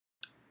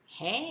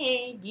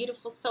Hey,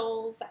 beautiful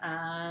souls.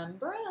 I'm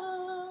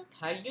Brooke.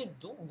 How you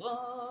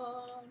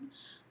doing?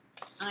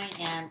 I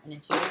am an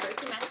intuitive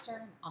Reiki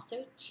master. I'm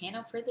also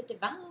channel for the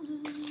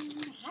divine.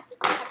 Happy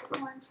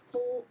Capricorn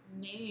full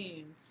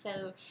moon.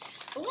 So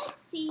let's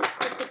see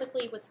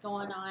specifically what's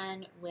going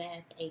on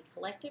with a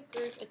collective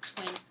group of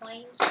twin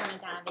flames. We're going to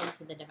dive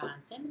into the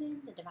divine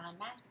feminine, the divine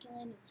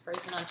masculine. It's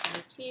frozen on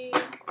 22.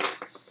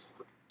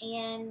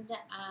 And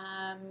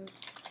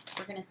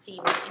we're going to see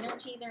what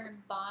energy they're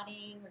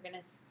embodying. We're going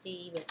to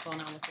see what's going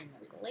on within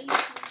the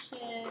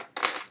relationship.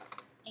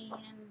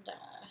 And,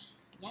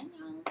 yeah,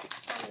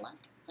 so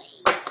let's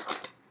see.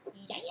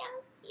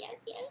 Yes.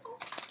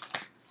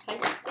 How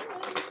you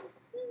feeling?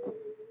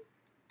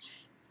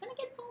 It's been a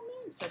good full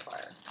moon so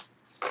far.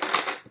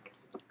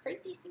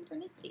 Crazy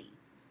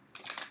synchronicities.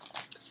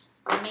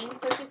 The main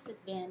focus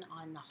has been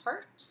on the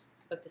heart,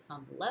 focus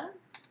on love,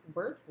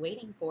 worth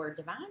waiting for.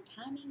 Divine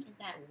timing is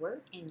at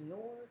work in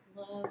your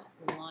love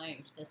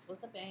life. This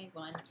was a big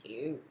one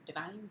too.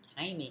 Divine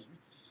timing.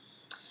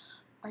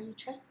 Are you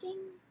trusting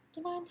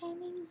divine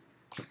timing?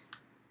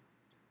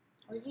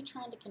 Or are you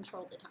trying to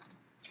control the time?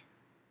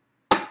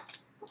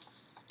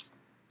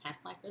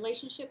 Past life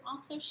relationship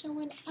also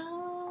showing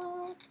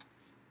up.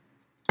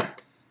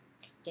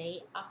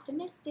 Stay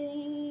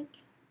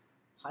optimistic.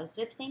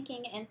 Positive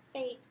thinking and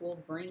faith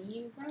will bring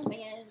you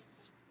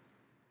romance.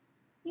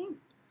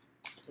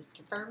 Just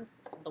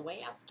confirms the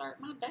way I start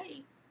my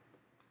day.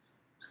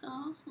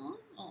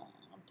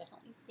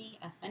 Definitely see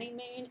a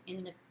honeymoon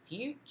in the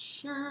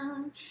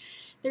future.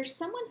 There's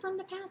someone from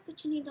the past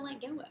that you need to let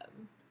go of.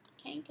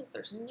 Okay, because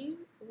there's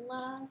new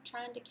love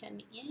trying to come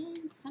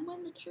in.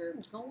 Someone that you're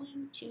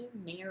going to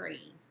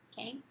marry.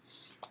 Okay,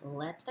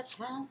 let the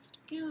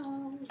past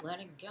go. Let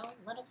it go.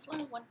 Let it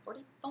flow.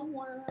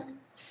 144.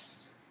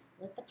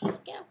 Let the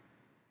past go.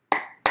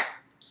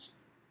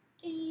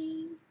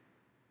 Dang.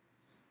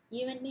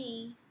 You and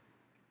me.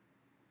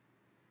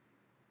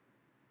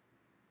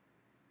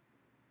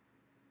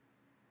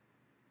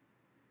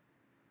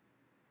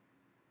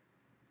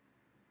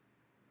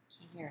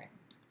 Can't hear it.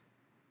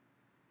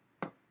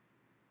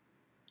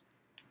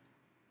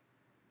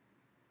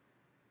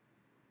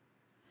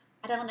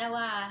 I don't know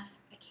why.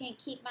 I can't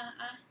keep my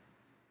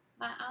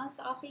eyes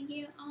off of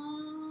you.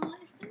 Oh,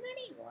 is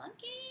somebody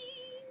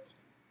looking?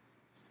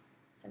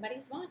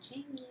 Somebody's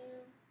watching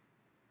you.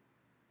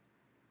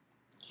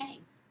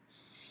 Okay.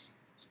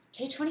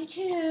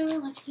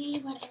 222. Let's see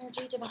what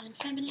energy divine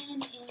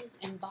feminine is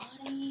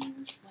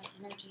embodying. What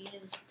energy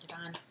is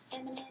divine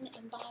feminine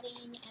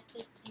embodying at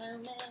this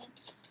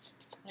moment?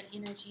 What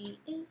energy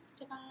is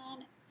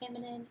divine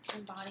feminine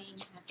embodying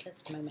at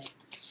this moment?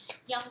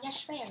 Y'all,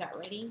 yesterday I got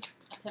ready.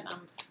 I put my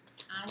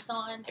eyes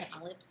on, put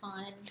my lips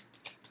on.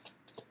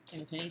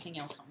 Didn't put anything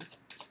else on.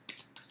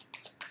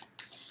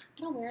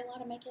 I don't wear a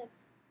lot of makeup.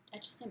 I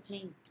just didn't put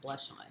any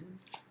blush on.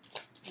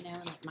 You know,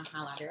 like my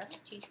highlighter. I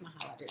like to use my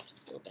highlighter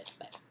just a little bit,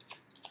 but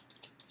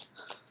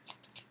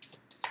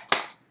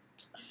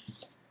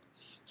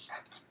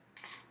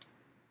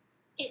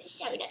it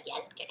showed up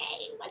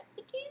yesterday. What's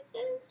the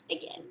chances?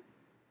 Again.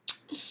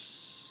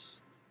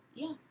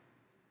 Yeah.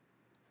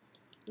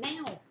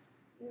 Now.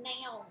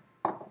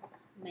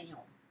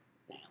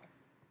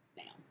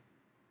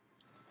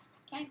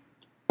 Okay.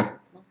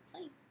 Let's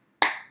see.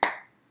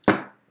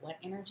 What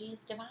energy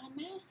is divine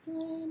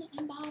masculine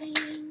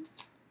embodying?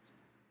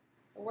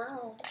 The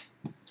world.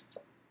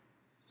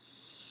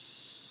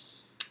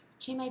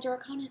 2 major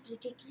arcana,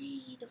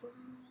 323, the world.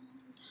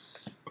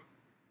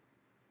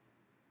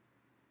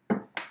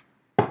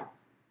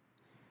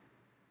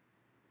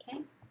 Okay,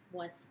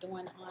 what's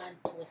going on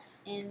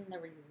within the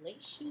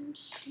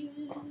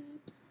relationship?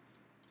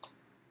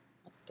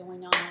 What's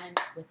going on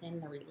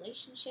within the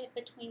relationship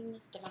between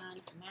this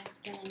divine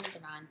masculine,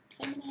 divine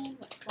feminine?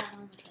 What's going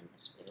on within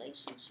this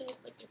relationship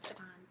with this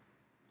divine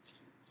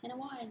 10 of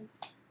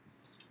Wands?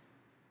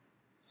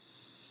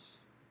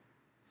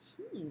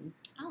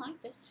 I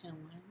like this 10 of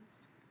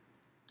Wands.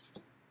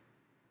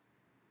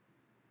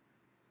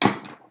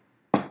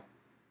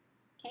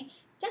 Okay,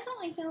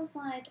 definitely feels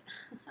like,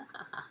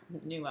 I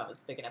knew I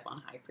was picking up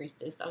on High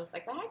Priestess. I was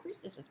like, the High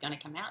Priestess is going to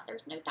come out.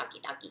 There's no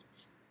talkie.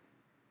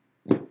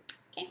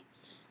 Okay,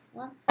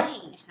 let's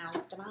see.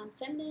 How's divine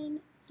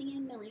feminine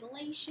seeing the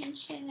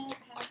relationship?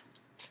 How's,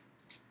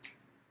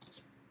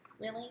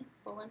 really?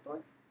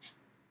 414?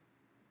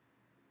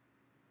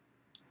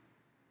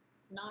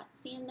 Not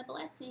seeing the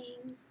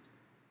blessings.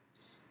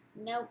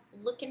 Nope,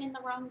 looking in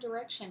the wrong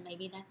direction.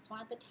 Maybe that's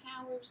why the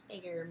tower's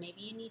there. Maybe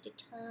you need to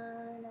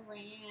turn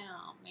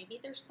around. Maybe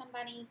there's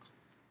somebody,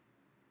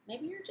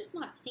 maybe you're just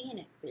not seeing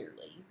it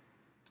clearly.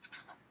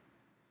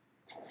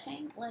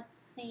 Okay, let's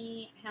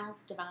see.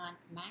 How's divine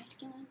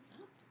masculine?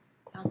 Oh,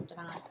 how's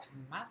divine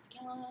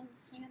masculine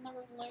seeing the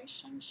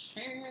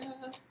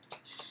relationship?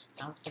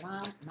 How's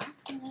divine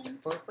masculine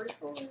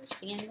 444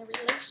 seeing the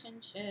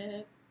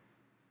relationship?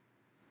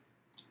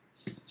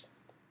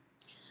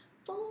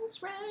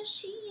 Fools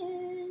rush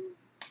in.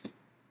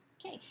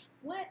 Okay,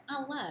 what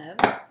I love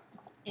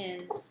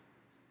is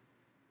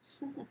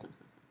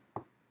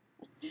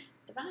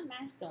Divine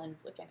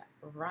Masculine's looking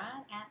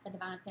right at the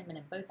Divine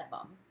Feminine, both of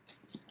them.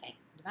 Okay,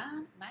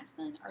 Divine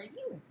Masculine, are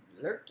you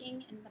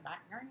lurking in the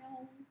background?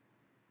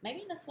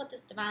 Maybe that's what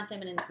this Divine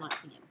Feminine's not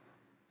seeing.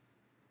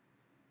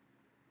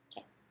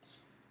 Okay.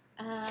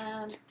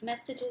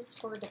 Messages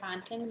for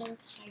Divine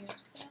Feminine's higher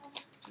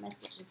self.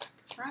 Messages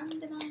from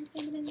Divine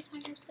Feminine's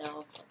higher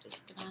self. What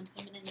does Divine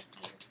Feminine's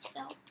higher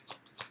self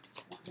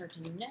want her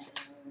to know?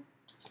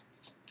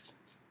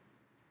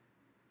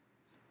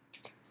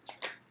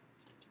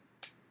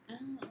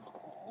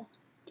 Oh,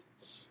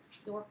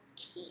 your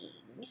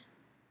king.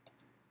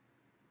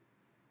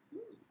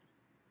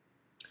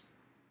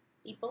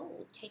 Be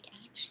bold, take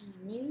action,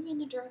 move in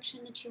the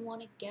direction that you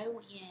want to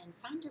go in.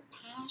 Find your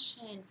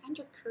passion, find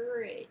your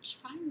courage,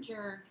 find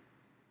your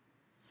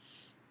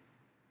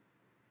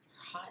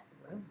hot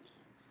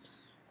romance.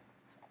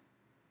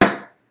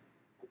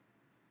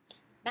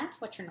 That's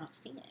what you're not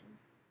seeing.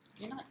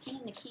 You're not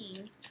seeing the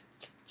king.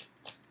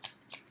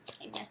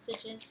 Okay,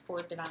 messages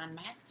for Divine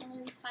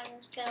Masculine's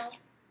higher self.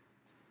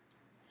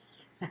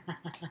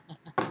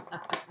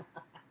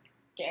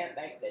 Can't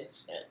make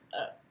this shit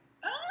up.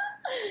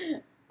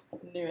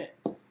 Knew it.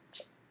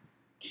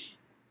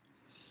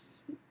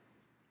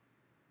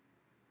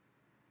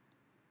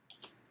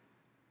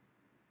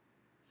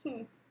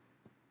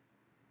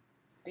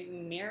 Are you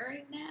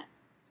mirroring that?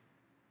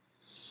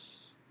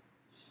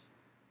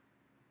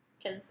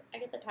 Because I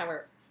get the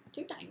Tower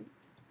 2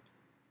 times.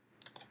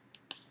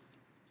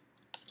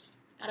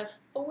 Out of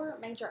 4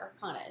 major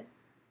arcana,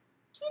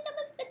 2 of them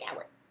is the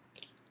Tower.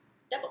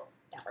 Double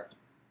Tower.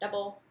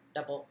 Double,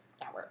 double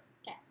Tower.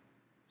 Okay.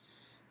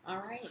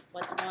 Alright,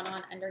 what's going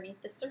on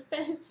underneath the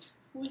surface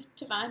with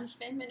Divine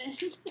Feminine?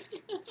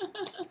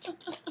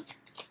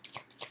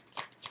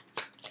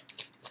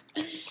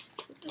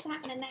 This is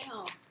happening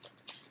now.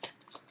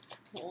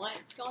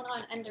 What's going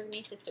on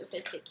underneath the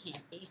surface that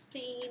can't be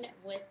seen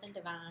with the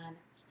Divine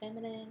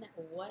Feminine?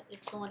 What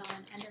is going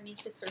on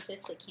underneath the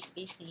surface that can't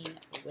be seen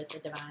with the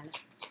Divine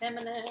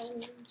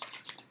Feminine?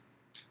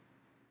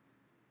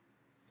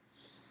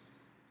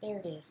 There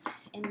it is,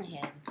 in the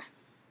head.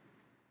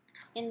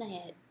 In the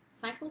head.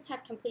 Cycles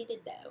have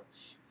completed, though.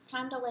 It's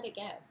time to let it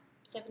go.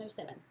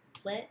 707.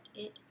 Let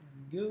it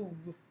go.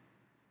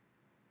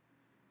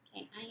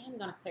 Okay, I am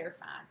going to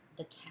clarify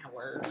the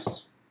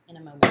towers in a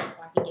moment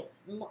so I can get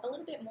a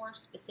little bit more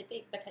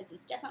specific because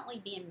it's definitely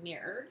being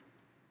mirrored.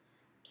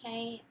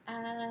 Okay,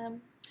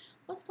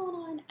 what's going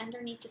on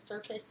underneath the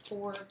surface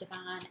for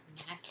Divine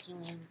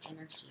Masculine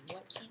energy?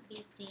 What can't be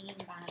seen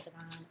by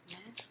Divine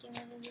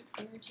Masculine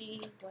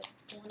energy?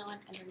 What's going on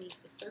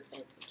underneath the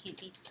surface that can't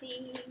be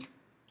seen?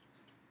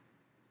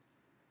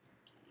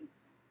 Okay.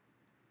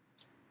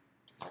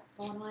 What's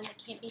going on that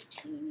can't be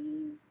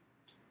seen?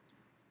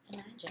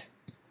 Imagine.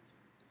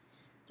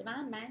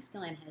 Divine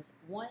Masculine has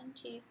 1,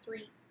 2,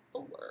 3,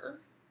 4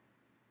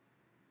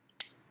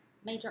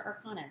 major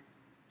arcanas.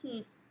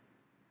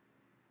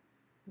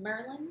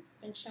 Merlin's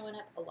been showing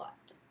up a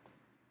lot.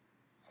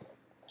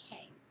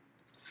 Okay,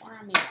 before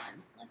I move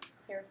on, let's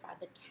clarify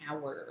the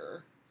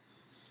Tower.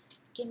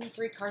 Give me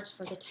 3 cards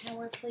for the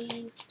Tower,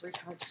 please. 3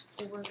 cards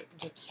for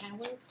the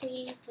Tower,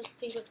 please. Let's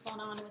see what's going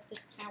on with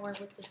this Tower,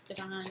 with this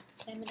Divine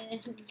Feminine.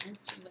 Let's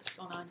see what's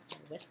going on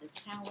with this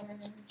Tower.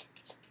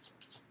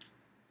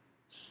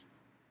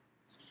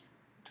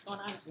 What's going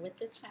on with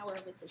this Tower,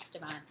 with this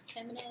Divine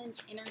Feminine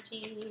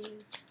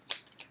energy.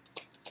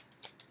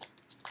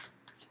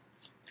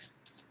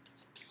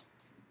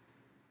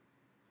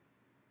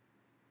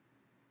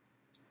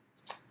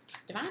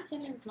 Divine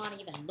Feminine's not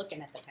even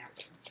looking at the Tower.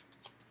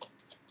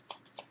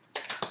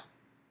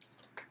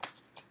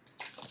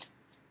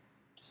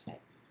 Okay.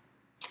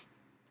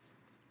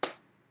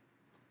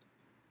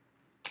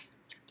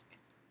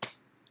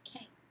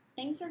 Okay.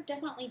 Things are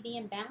definitely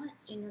being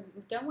balanced and you're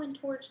going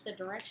towards the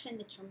direction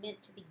that you're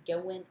meant to be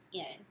going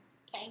in.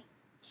 Okay?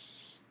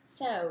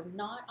 So,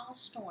 not all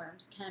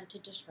storms come to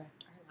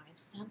disrupt our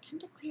lives. Some come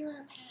to clear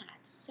our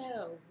path.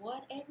 So,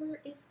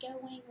 whatever is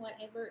going,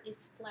 whatever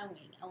is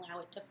flowing, allow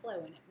it to flow.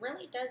 And it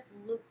really does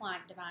look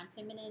like Divine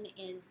Feminine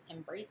is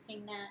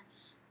embracing that,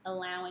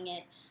 allowing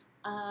it.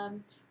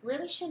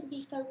 Really shouldn't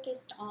be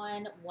focused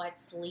on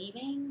what's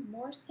leaving,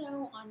 more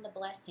so on the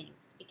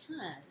blessings,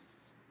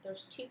 because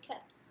there's 2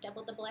 cups,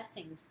 double the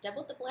blessings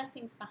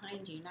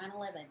behind you,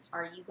 9/11.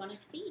 Are you going to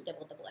see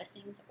double the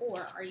blessings,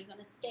 or are you going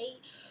to stay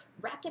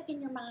wrapped up in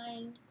your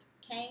mind,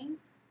 okay?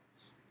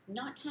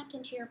 Not tapped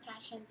into your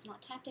passions,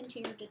 not tapped into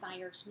your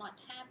desires, not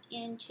tapped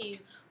into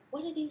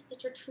what it is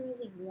that you're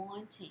truly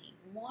wanting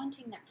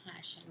that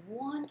passion,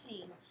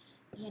 wanting,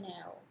 you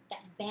know,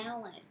 that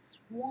balance,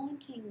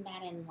 wanting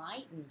that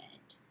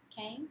enlightenment,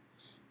 okay?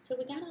 So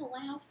we got to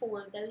allow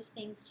for those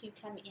things to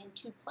come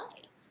into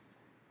place.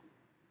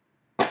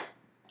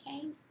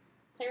 Okay,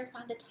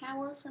 clarify the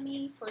Tower for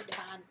me for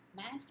Divine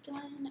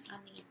Masculine. I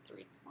need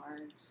 3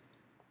 cards.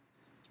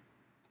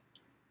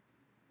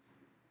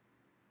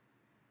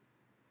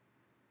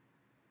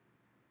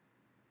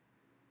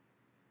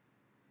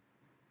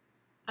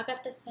 I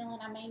got this feeling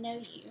I may know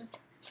you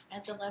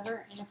as a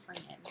lover and a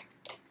friend.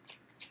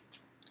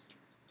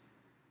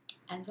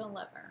 as a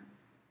lover.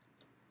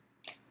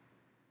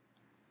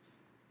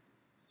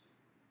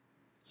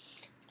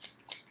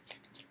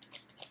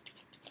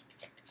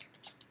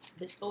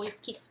 This voice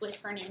keeps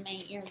whispering in my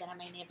ear that I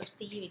may never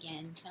see you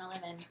again. 10,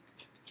 11.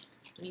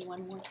 Give me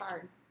one more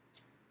card.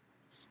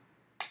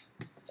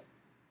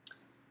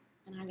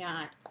 And I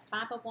got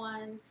 5 of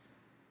Wands,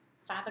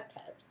 5 of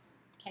Cups.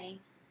 Okay.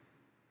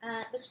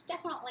 There's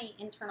definitely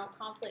internal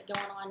conflict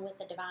going on with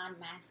the Divine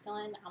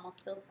Masculine.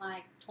 Almost feels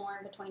like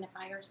torn between a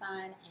fire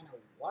sign and a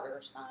water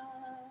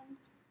sign.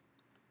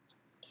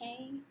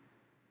 Okay.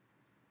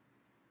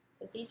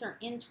 Because these are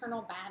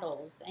internal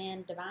battles,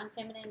 and Divine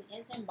Feminine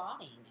is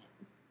embodying it.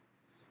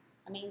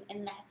 I mean,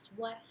 and that's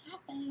what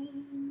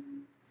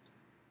happens.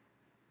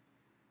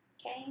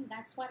 Okay,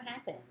 that's what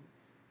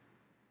happens.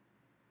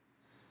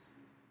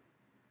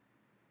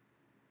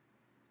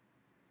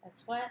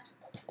 That's what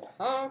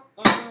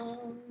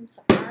happens.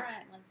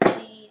 Alright, let's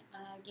see.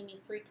 Give me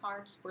 3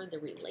 cards for the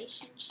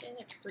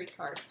relationship. 3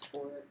 cards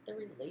for the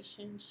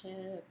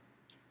relationship.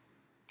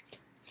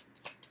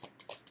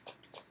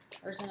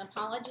 There's an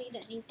apology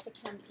that needs to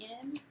come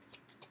in.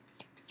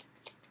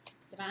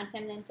 Divine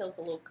Feminine feels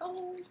a little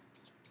cold.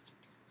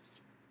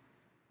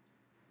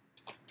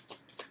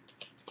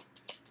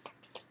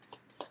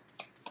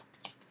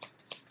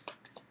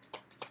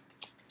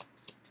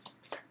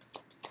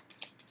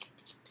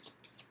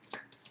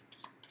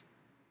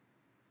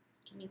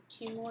 Give me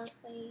 2 more,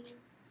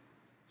 please.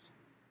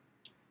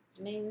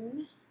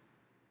 Moon.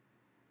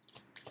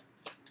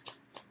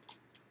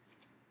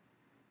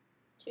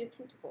 2 of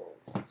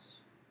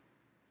Pentacles.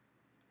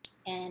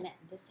 And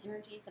this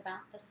energy is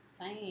about the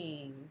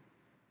same.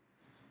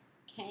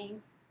 Okay.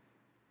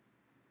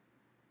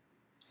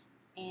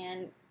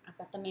 And I've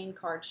got the Moon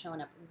card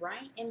showing up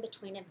right in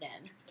between of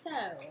them. So,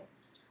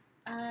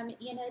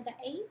 you know, the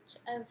 8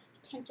 of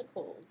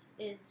Pentacles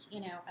is,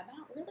 you know,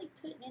 about really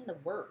putting in the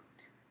work.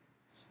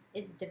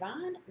 Is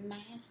Divine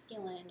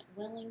Masculine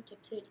willing to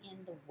put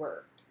in the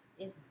work?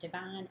 Is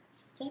Divine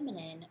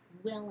Feminine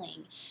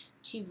willing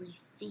to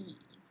receive?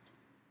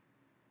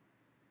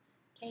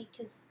 Okay,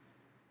 because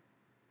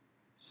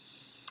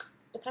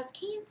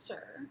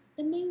Cancer,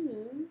 the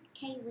Moon,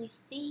 okay,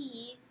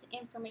 receives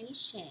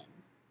information,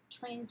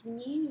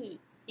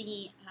 transmutes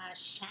the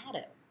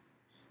shadow.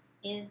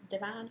 Is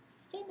Divine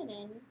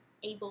Feminine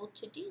able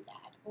to do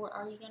that? Or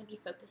are you going to be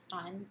focused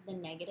on the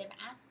negative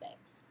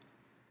aspects?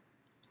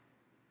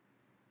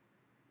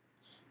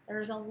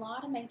 There's a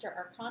lot of major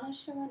arcana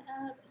showing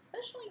up,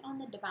 especially on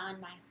the Divine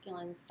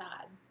Masculine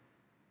side.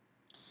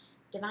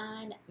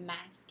 Divine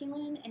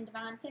Masculine and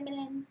Divine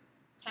Feminine,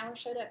 Tower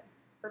showed up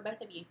for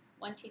both of you.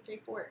 1, 2, 3,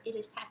 4. It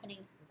is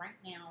happening right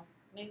now.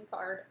 Moon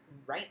card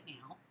right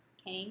now.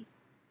 Okay?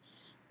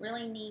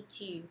 Really need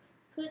to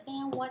put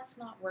down what's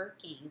not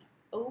working.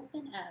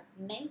 Open up.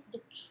 Make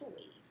the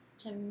choice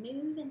to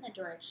move in the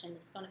direction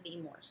that's going to be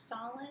more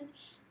solid,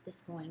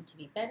 that's going to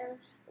be better.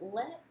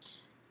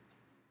 Let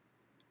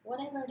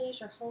whatever it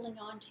is you're holding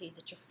on to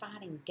that you're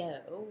fighting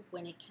go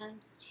when it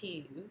comes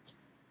to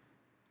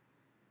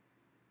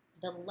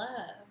the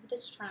love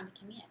that's trying to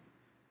come in.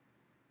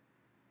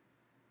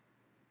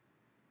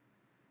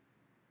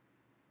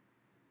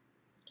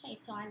 Okay,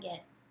 so I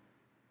get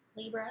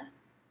Libra,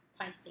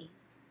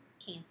 Pisces,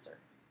 Cancer,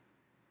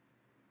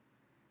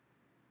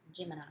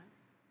 Gemini,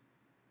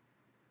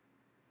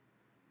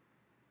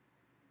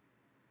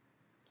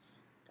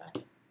 got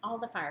all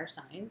the fire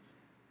signs.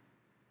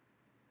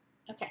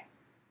 Okay.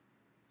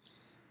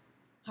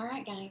 All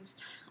right,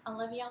 guys, I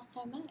love y'all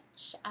so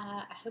much.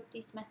 I hope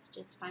these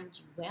messages find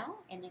you well,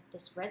 and if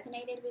this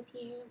resonated with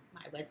you,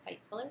 my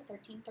website's below,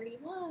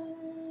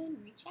 1331.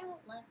 Reach out.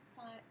 Let's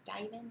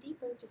dive in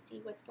deeper to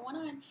see what's going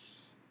on.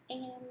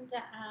 And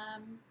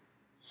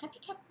happy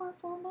Capricorn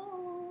full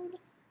moon.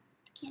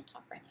 I can't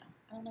talk right now.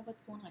 I don't know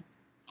what's going on.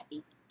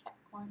 Happy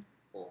Capricorn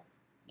full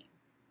moon.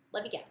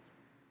 Love you guys.